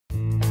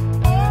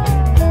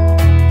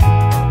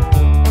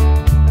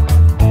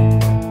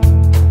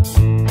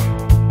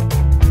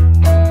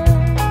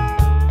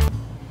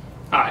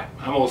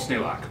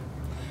Sneelock.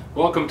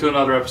 Welcome to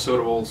another episode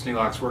of Old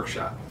Sneelock's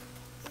Workshop.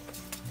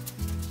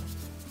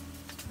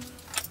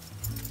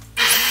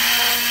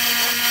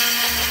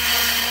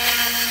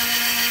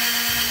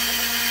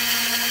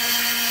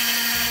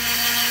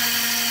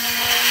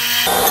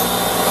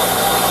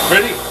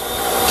 Ready?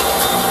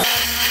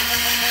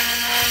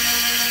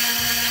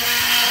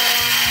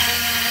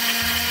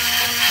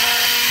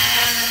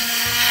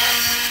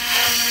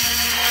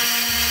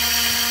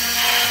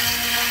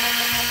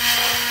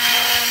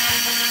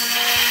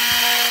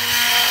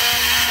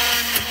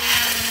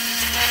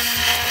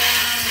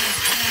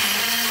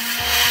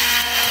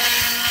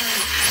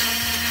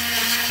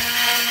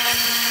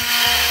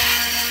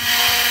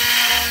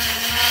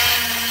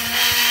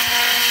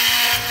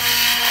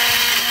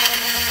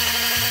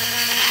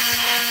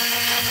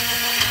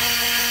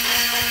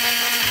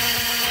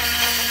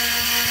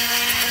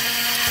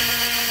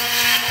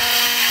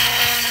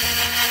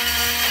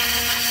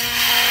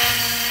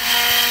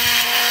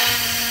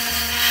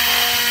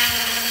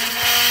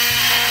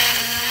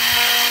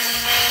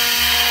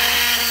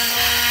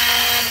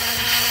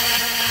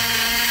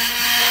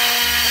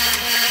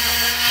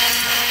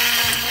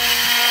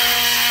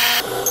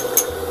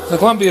 The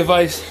Columbia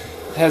Vise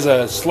has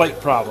a slight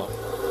problem.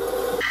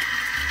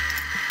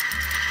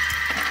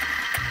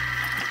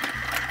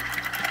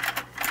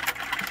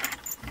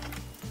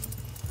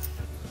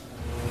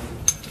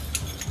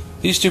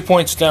 These 2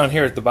 points down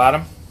here at the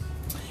bottom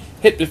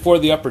hit before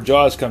the upper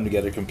jaws come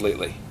together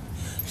completely.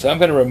 So I'm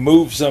going to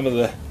remove some of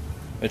the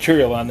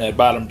material on that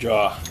bottom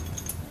jaw.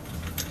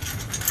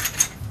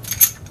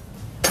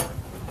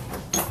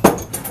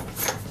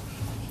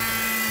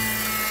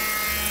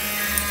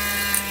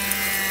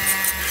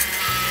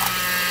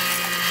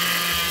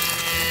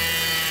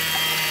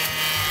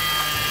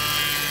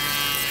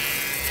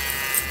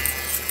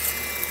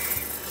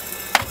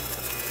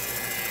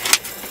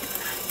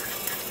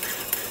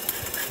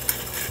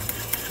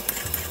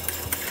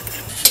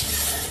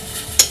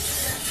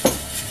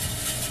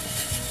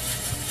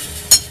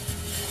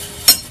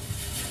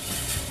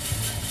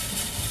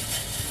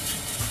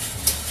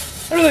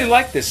 I really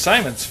like this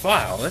Simon's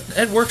file.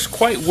 It works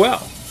quite well.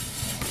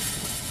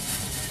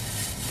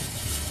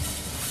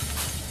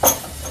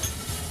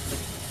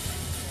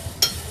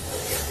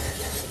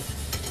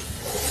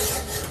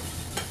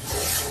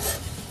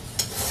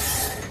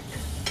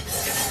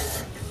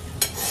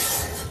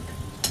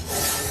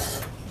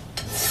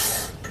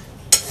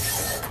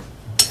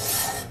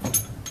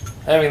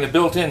 Having the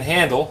built-in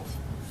handle,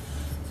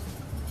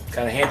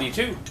 kind of handy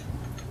too.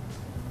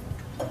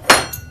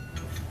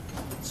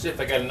 Let's see if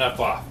I got enough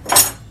off.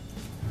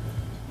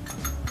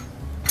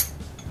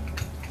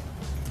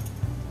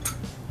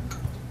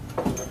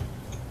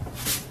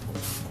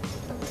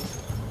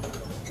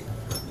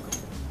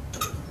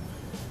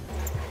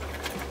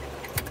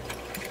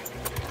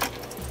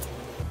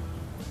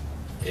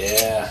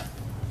 Yeah.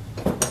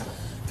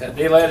 Got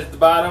daylight at the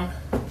bottom.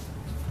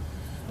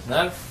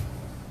 No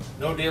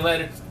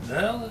daylight.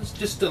 Well, it's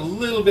just a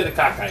little bit of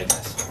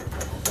cockeyedness.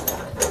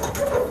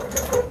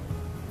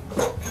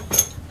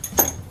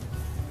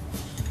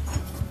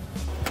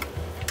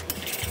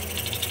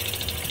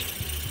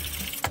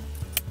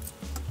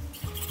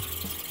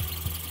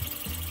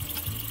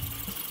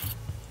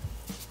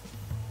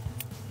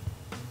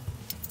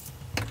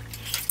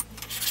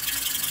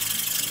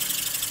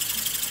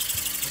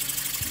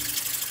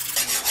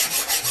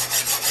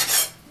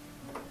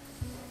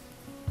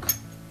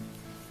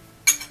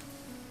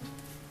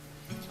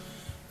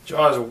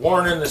 Jaws are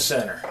worn in the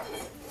center.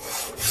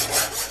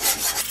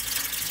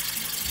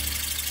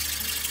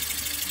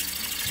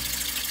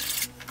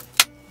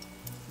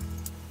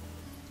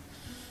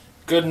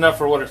 Good enough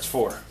for what it's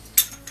for.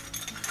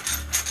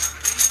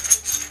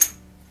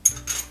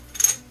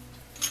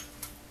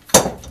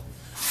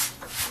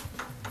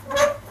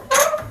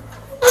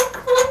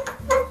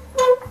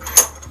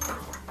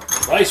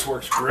 The vise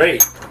works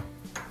great.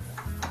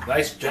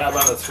 Nice job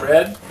on the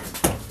thread.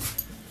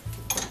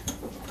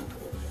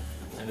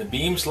 And the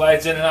beam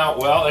slides in and out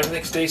well.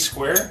 Everything stays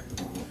square.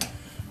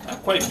 I'm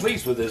quite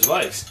pleased with this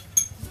vise.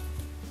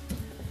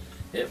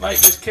 It might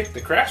just kick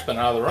the craftsman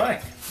out of the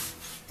running.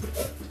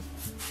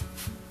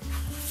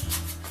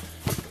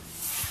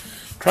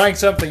 Trying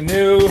something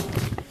new.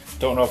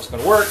 Don't know if it's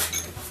going to work.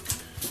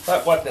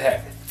 But what the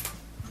heck.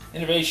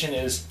 Innovation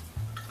is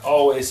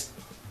always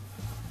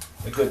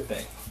a good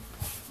thing.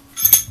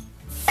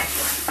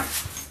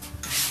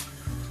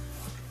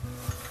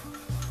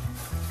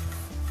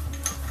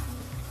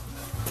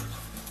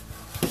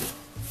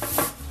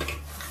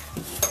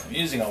 I'm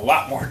using a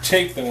lot more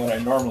tape than what I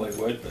normally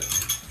would, but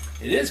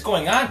it is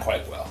going on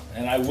quite well,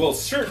 and I will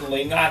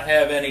certainly not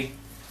have any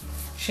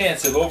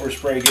chance of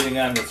overspray getting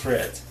on the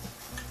threads.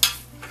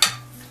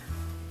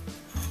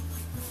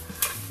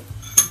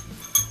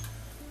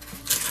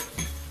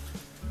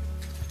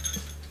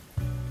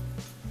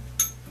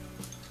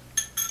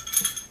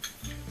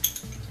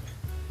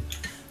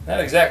 Not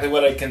exactly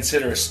what I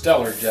consider a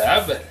stellar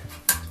job, but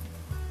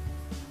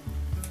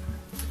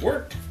it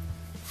worked.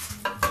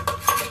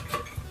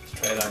 Let's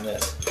try it on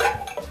this.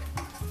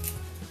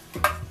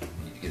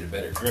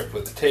 better grip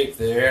with the tape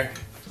there.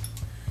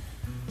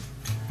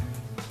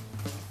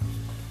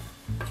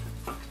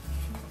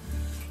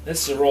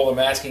 This is a roll of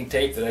masking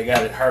tape that I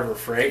got at Harbor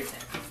Freight.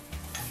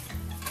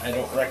 I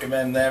don't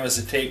recommend them as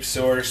a tape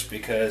source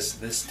because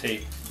this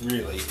tape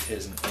really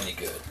isn't any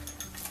good.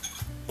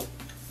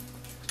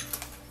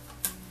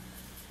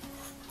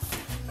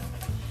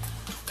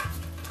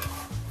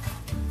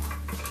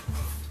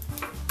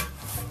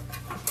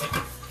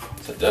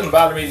 So it doesn't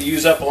bother me to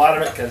use up a lot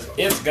of it because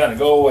it's going to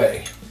go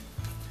away.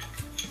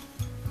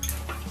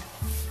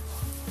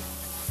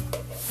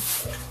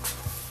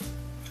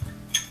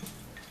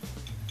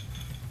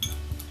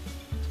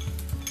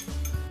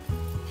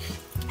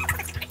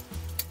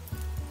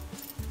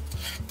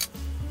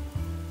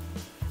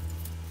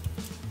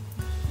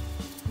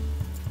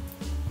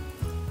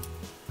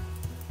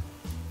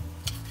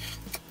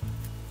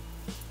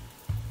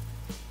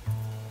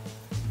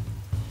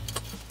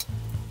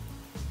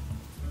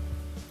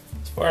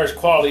 As far as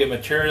quality of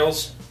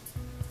materials,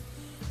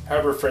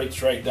 Harbor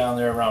Freight's right down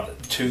there around a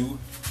 2.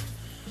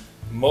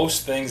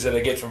 Most things that I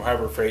get from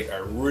Harbor Freight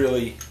are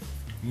really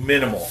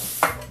minimal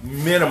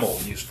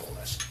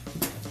usefulness.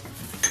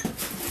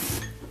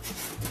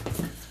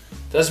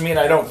 Doesn't mean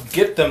I don't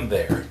get them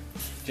there.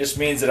 Just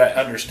means that I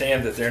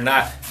understand that they're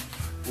not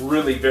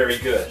really very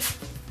good.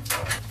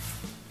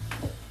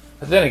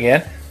 But then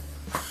again,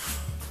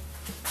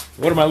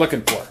 what am I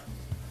looking for?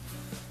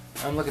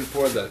 I'm looking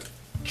for the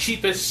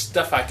cheapest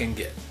stuff I can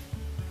get.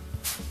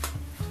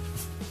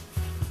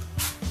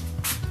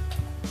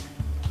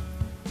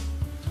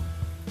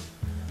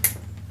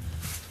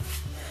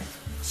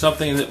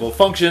 Something that will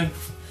function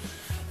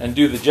and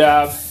do the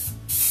job.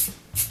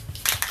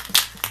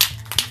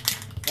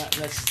 Not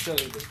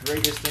necessarily the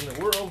greatest in the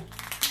world,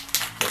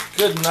 but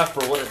good enough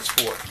for what it's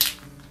for.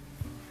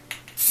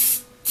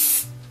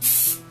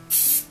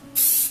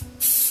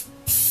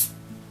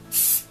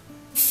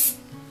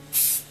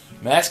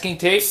 Masking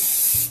tape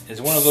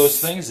is one of those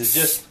things that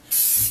just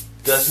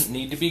doesn't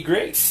need to be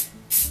great.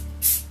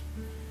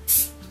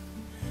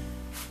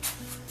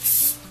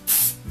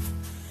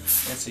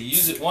 It's a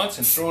use it once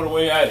and throw it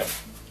away item.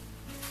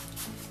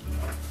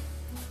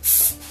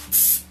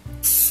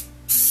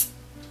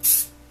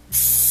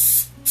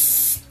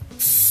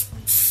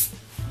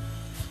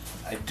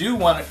 I do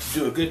want it to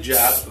do a good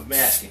job of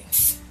masking.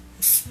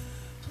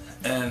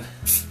 And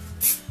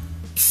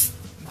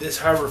this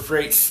Harbor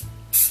Freight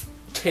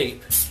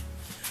tape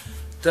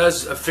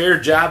does a fair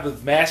job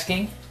of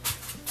masking.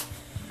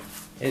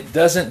 It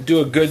doesn't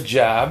do a good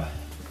job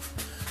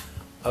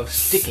of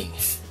sticking.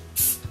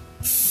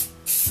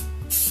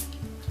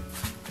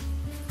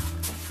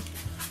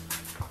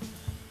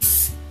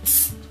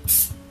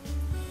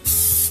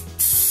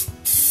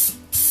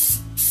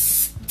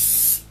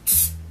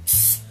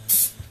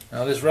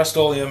 Now this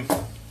Rust-Oleum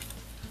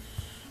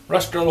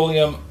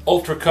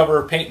Ultra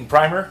Cover Paint and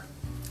Primer,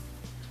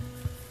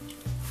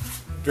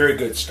 very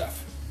good stuff.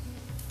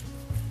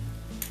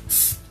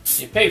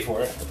 You pay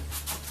for it,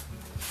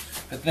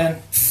 but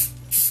then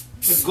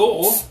the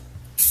goal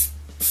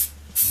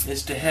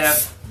is to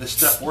have the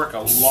stuff work a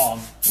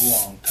long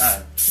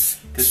time.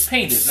 Because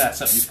paint is not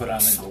something you put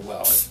on and go,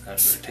 well, I'm going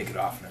to take it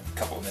off in a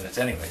couple of minutes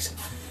anyways.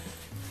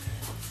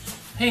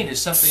 Paint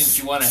is something that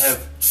you want to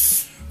have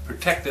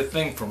protect the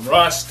thing from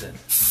rust and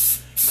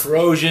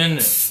corrosion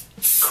and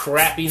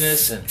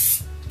crappiness and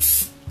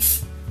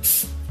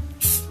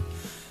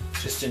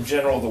just in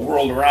general the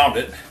world around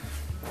it.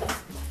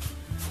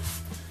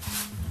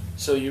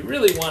 So you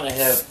really want to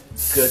have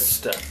good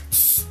stuff.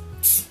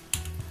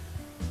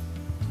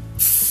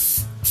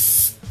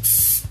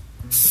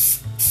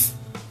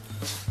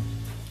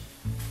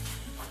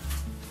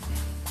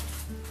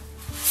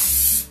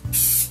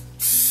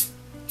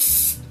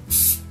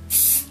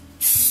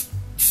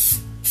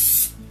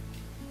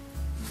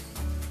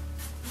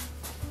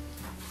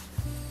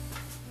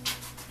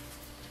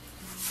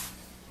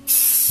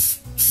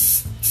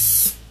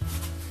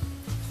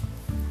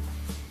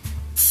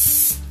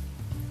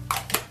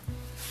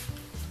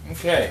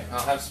 Okay, I'll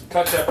have some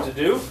touch up to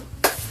do,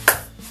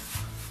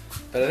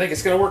 but I think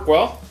it's going to work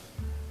well.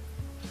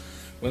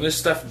 When this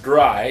stuff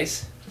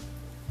dries,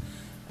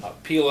 I'll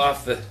peel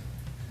off the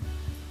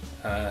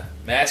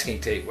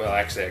masking tape. Well,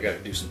 actually, I got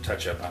to do some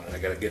touch up on it. I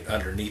got to get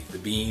underneath the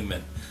beam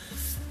and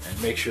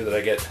make sure that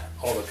I get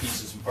all the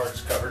pieces and parts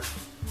covered.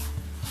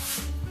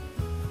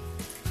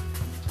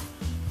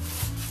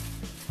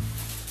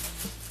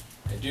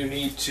 I do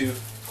need to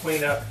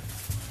clean up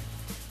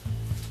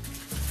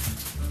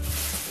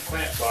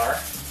clamp bar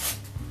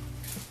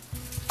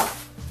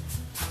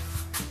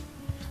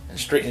and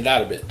straighten it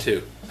out a bit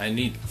too. I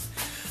need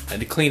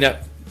to clean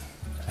up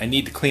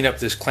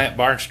this clamp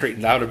bar and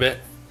straighten it out a bit.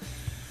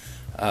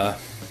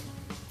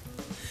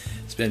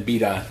 It's been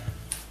beat on.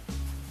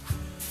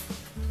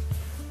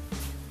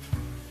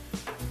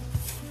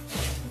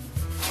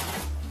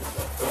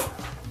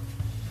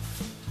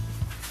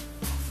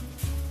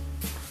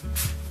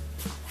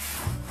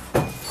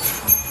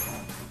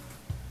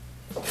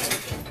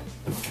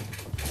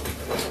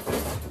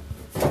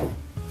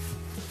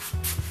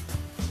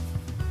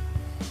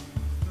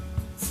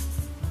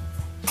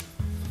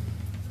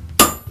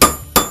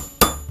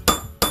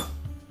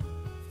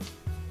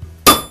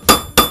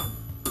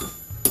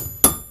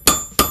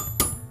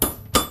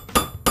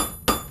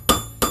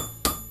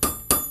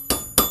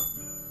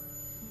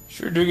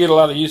 Sure do get a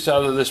lot of use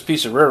out of this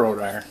piece of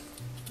railroad iron.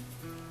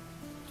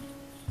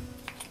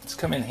 It's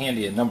come in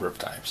handy a number of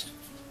times.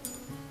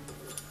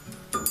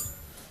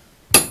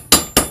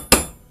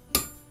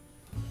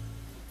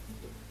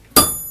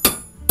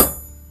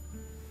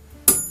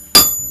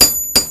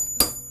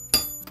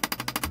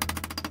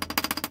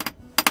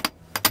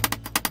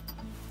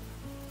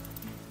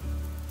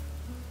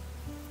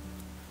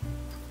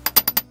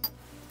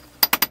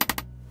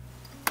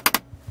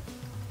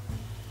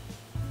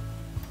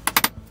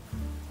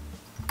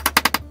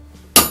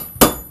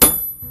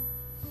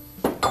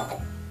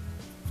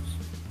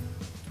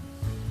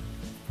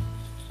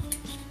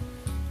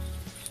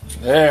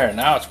 There,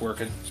 now it's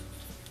working.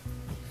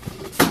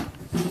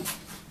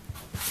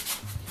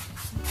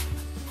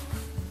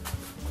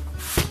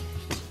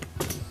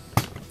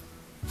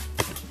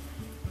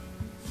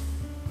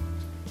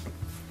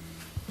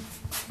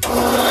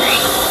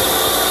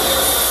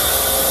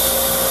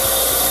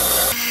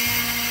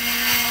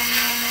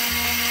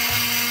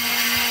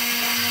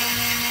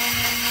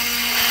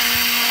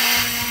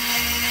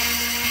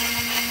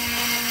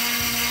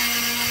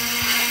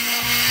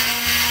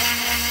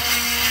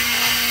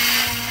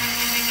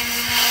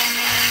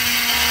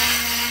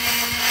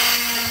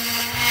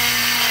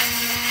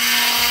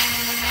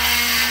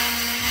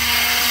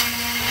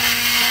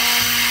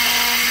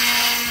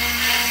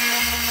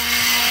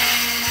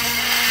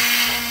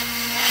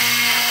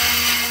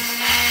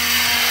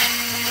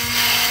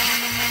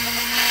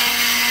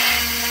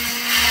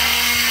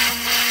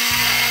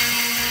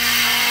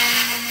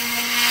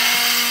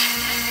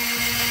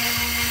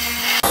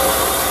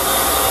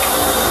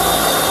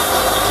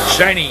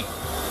 Shiny.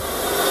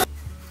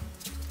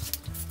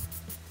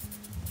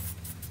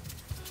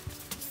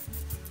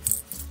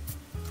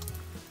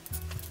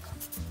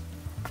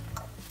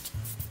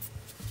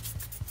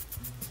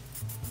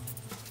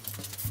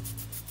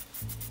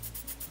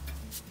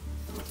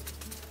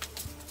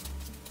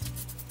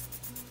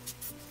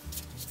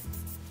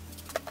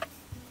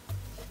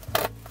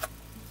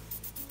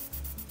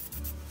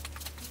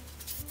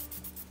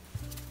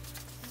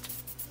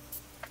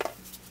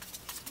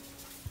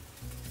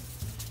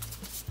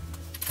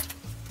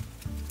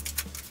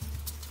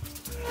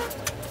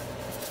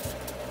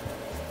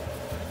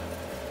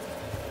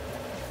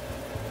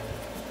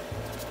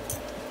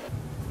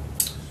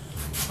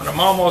 When I'm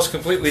almost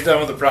completely done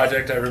with the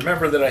project, I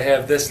remember that I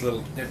have this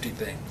little nifty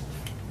thing.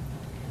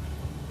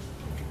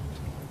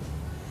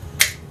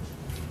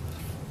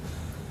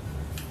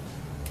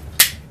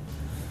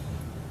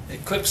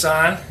 It clips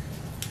on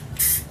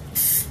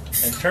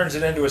and turns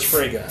it into a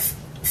spray gun.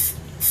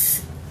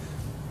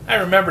 I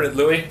remembered it,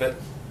 Louie, but it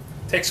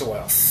takes a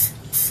while.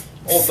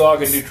 Old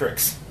dog and new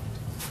tricks.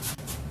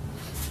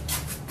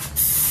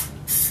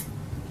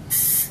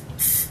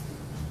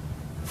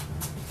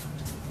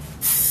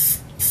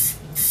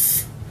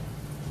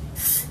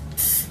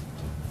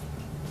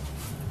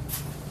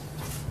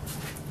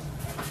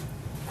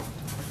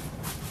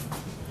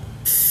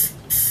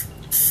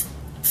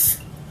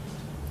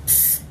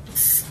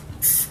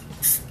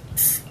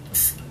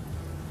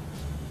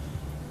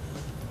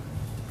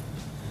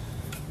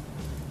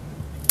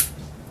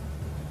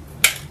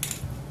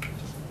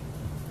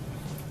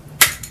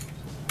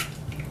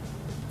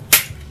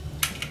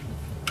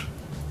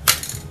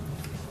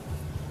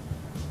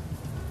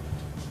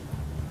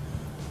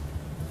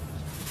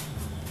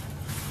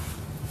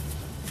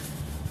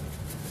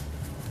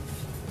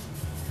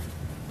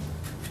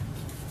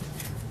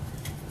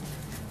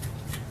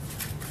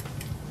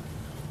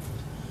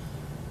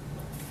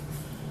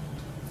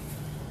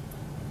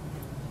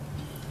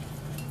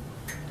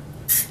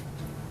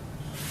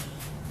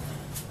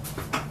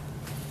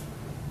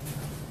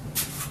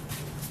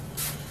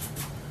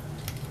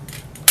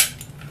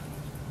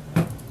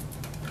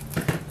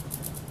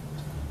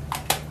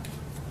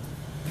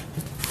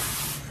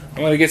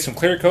 I'm going to get some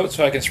clear coat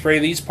so I can spray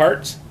these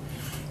parts.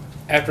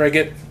 After I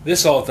get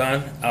this all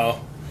done,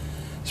 I'll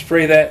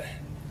spray that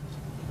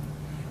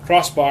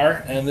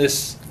crossbar and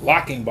this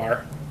locking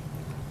bar.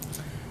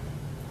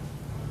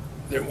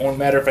 It won't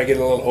matter if I get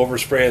a little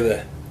overspray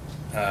of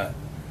the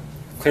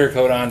clear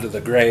coat onto the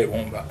gray. It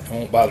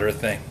won't bother a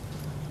thing.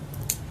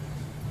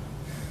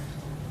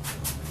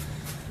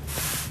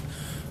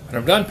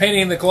 When I'm done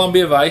painting the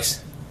Columbia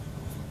Vise,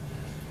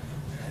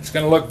 it's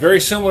going to look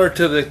very similar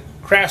to the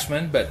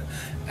Craftsman, but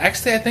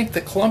actually I think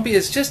the Columbia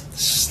is just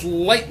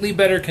slightly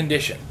better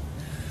condition.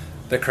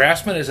 The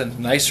Craftsman is a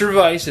nicer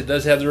vise. It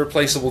does have the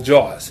replaceable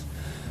jaws,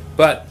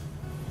 but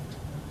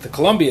the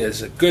Columbia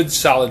is a good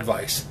solid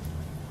vise.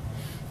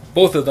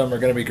 Both of them are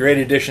going to be great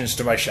additions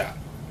to my shop.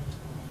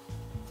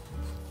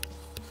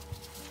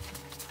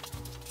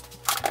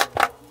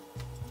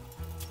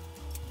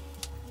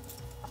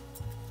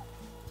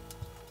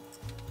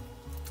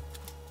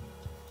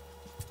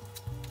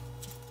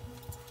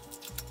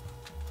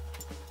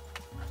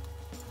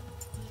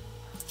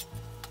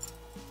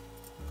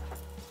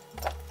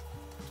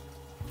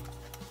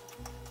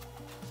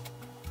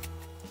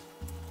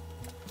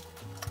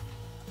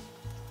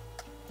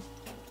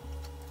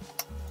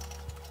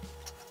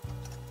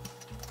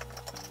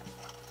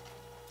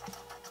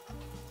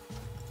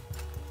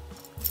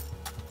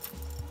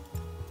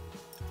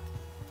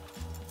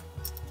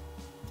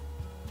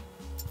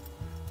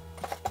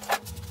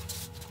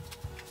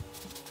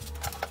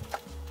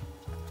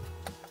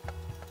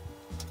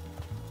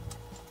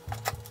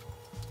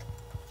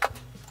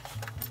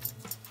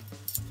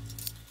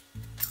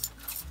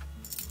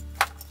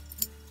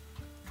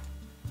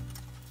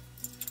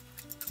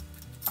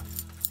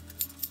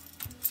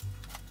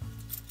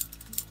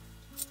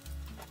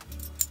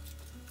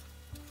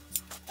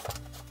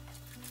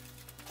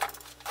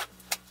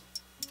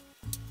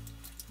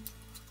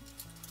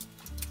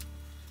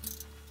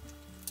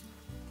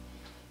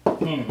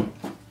 Paint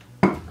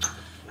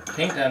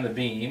on the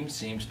beam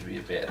seems to be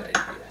a bad idea.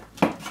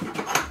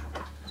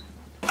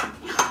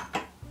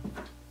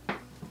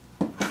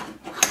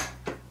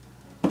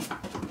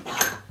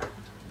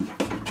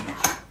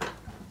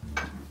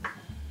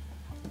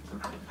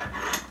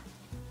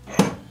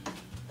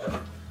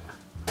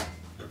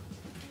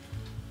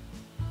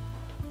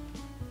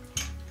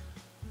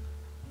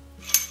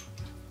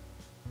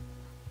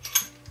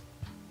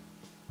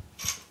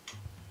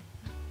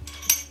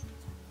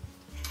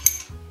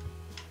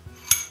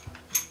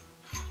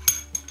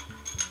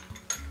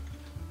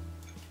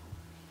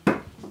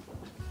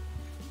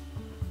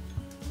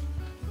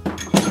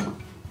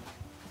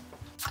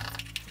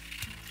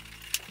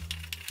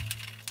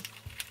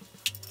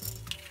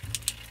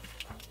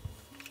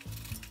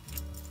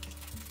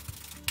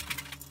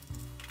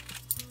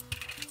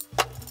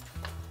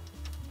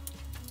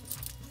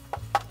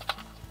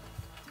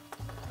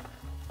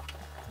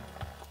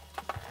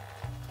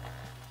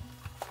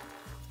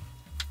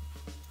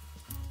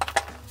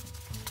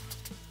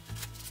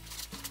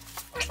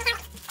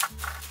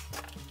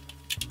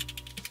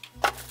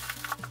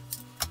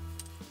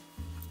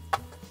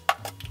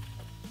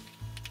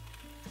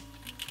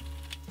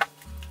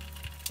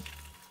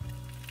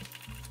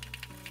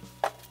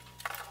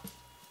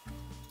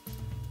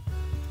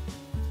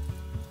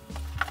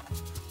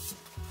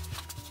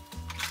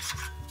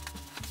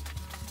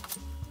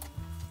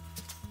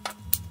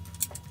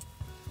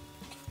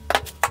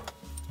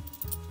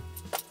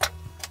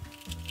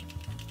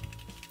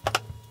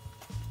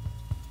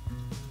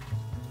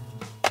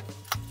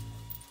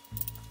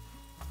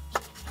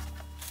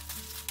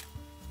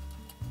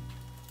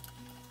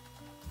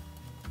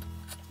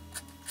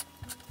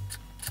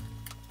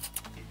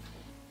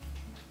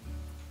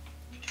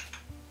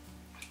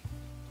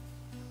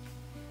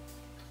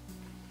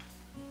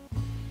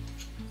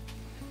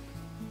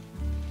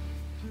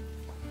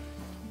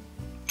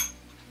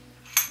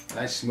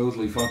 Nice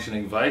smoothly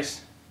functioning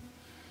vise.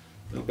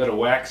 A little bit of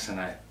wax,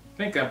 and I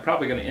think I'm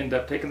probably going to end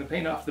up taking the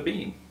paint off the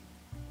beam,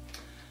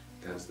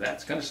 because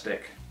that's going to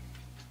stick.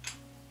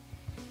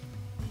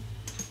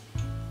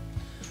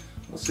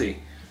 We'll see.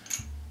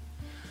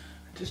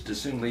 I just as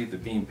soon leave the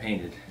beam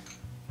painted.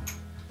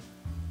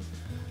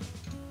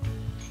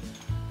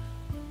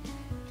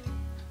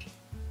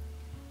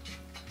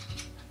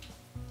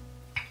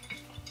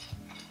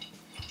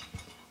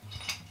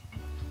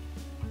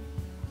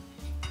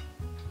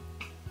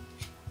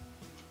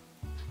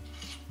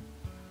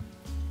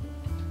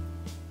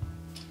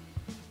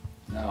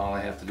 Now all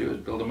I have to do is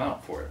build a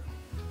mount for it.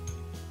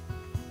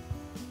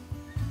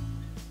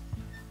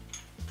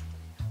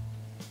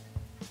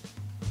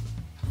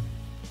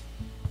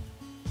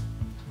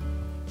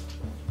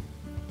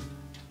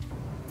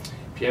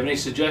 If you have any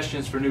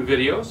suggestions for new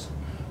videos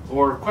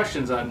or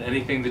questions on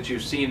anything that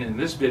you've seen in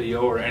this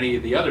video or any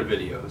of the other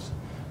videos,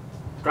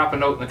 drop a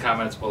note in the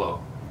comments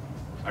below.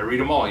 I read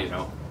them all, you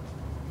know.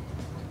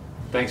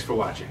 Thanks for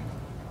watching.